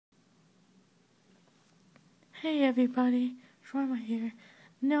Hey everybody, Shawarma here.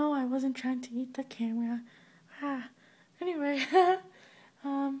 No, I wasn't trying to eat the camera. Anyway,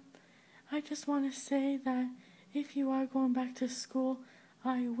 I just want to say that if you are going back to school,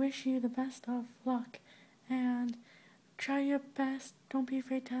 I wish you the best of luck. And try your best, don't be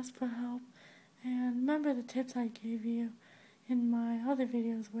afraid to ask for help. And remember the tips I gave you in my other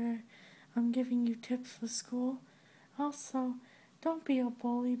videos where I'm giving you tips for school. Also, don't be a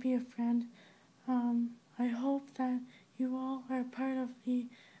bully, be a friend. I hope that you all are part of the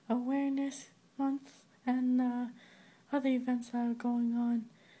awareness month and other events that are going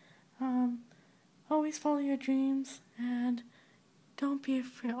on. Always follow your dreams and don't be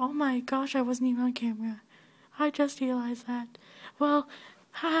afraid. Oh my gosh, I wasn't even on camera. I just realized that. Well,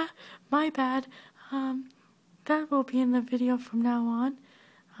 my bad. That will be in the video from now on.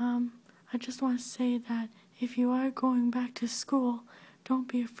 I just want to say that if you are going back to school, don't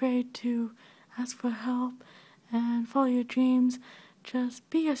be afraid to ask for help and follow your dreams. Just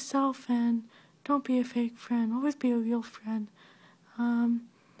be yourself and don't be a fake friend. Always be a real friend.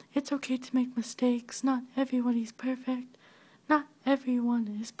 It's okay to make mistakes. Not everybody's perfect. Not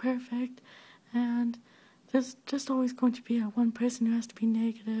everyone is perfect. And there's just always going to be that one person who has to be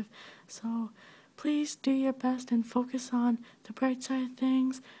negative. So please do your best and focus on the bright side of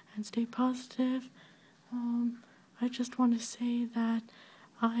things and stay positive. I just want to say that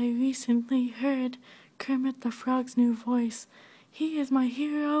I recently heard Kermit the Frog's new voice. He is my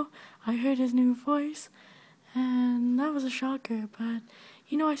hero. I heard his new voice, and that was a shocker, but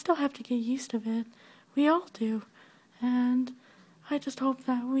I still have to get used to it. We all do, and I just hope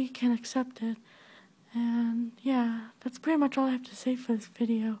that we can accept it. And yeah, that's pretty much all I have to say for this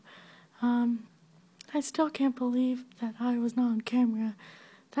video. I still can't believe that I was not on camera.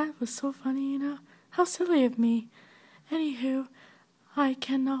 That was so funny, How silly of me. Anywho, I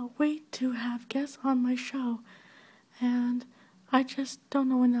cannot wait to have guests on my show, and I just don't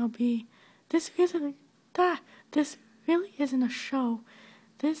know when they'll be. This really isn't a show.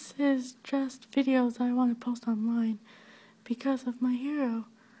 This is just videos I want to post online because of my hero.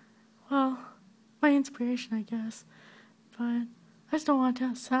 Well, my inspiration, I guess. But I just don't want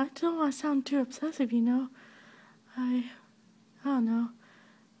to sound too obsessive, I don't know.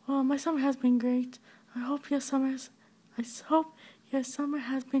 Well, my summer has been great. I hope your summer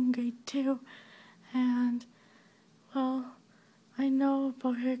has been great too. And well, I know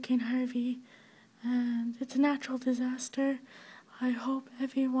about Hurricane Harvey, and it's a natural disaster. I hope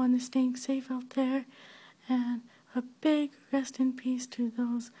everyone is staying safe out there, and a big rest in peace to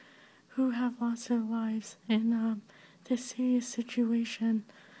those who have lost their lives in this serious situation.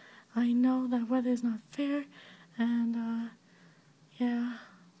 I know that weather is not fair, and yeah,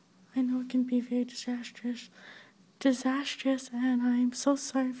 I know it can be very disastrous, and I'm so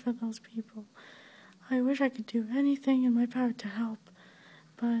sorry for those people. I wish I could do anything in my power to help,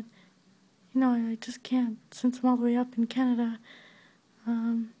 but I just can't since I'm all the way up in Canada.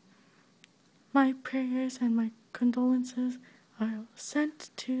 My prayers and my condolences are sent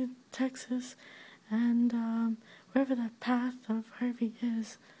to Texas and wherever that path of Harvey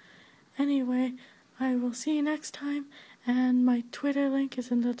is. Anyway, I will see you next time, and my Twitter link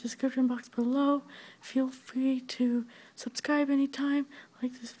is in the description box below. Feel free to subscribe anytime,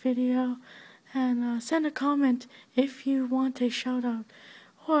 like this video, and send a comment if you want a shout out.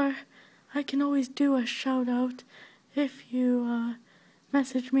 Or I can always do a shout out if you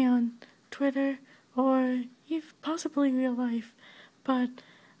message me on Twitter or even possibly real life. But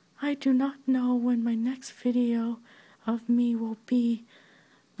I do not know when my next video of me will be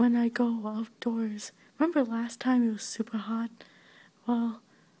when I go outdoors. Remember last time it was super hot? Well,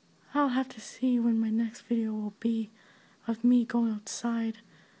 I'll have to see when my next video will be of me going outside.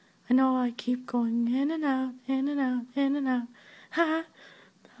 I know I keep going in and out, in and out, in and out.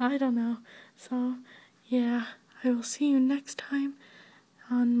 I don't know. So, yeah, I will see you next time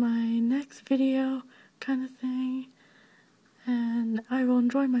on my next video kind of thing. And I will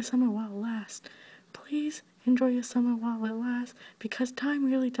enjoy my summer while it lasts. Please enjoy your summer while it lasts, because time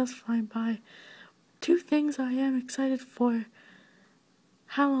really does fly by. 2 things I am excited for: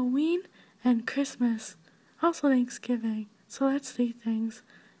 Halloween and Christmas. Also Thanksgiving. So that's 3 things.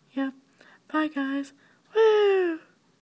 Yep. Bye guys. Woo!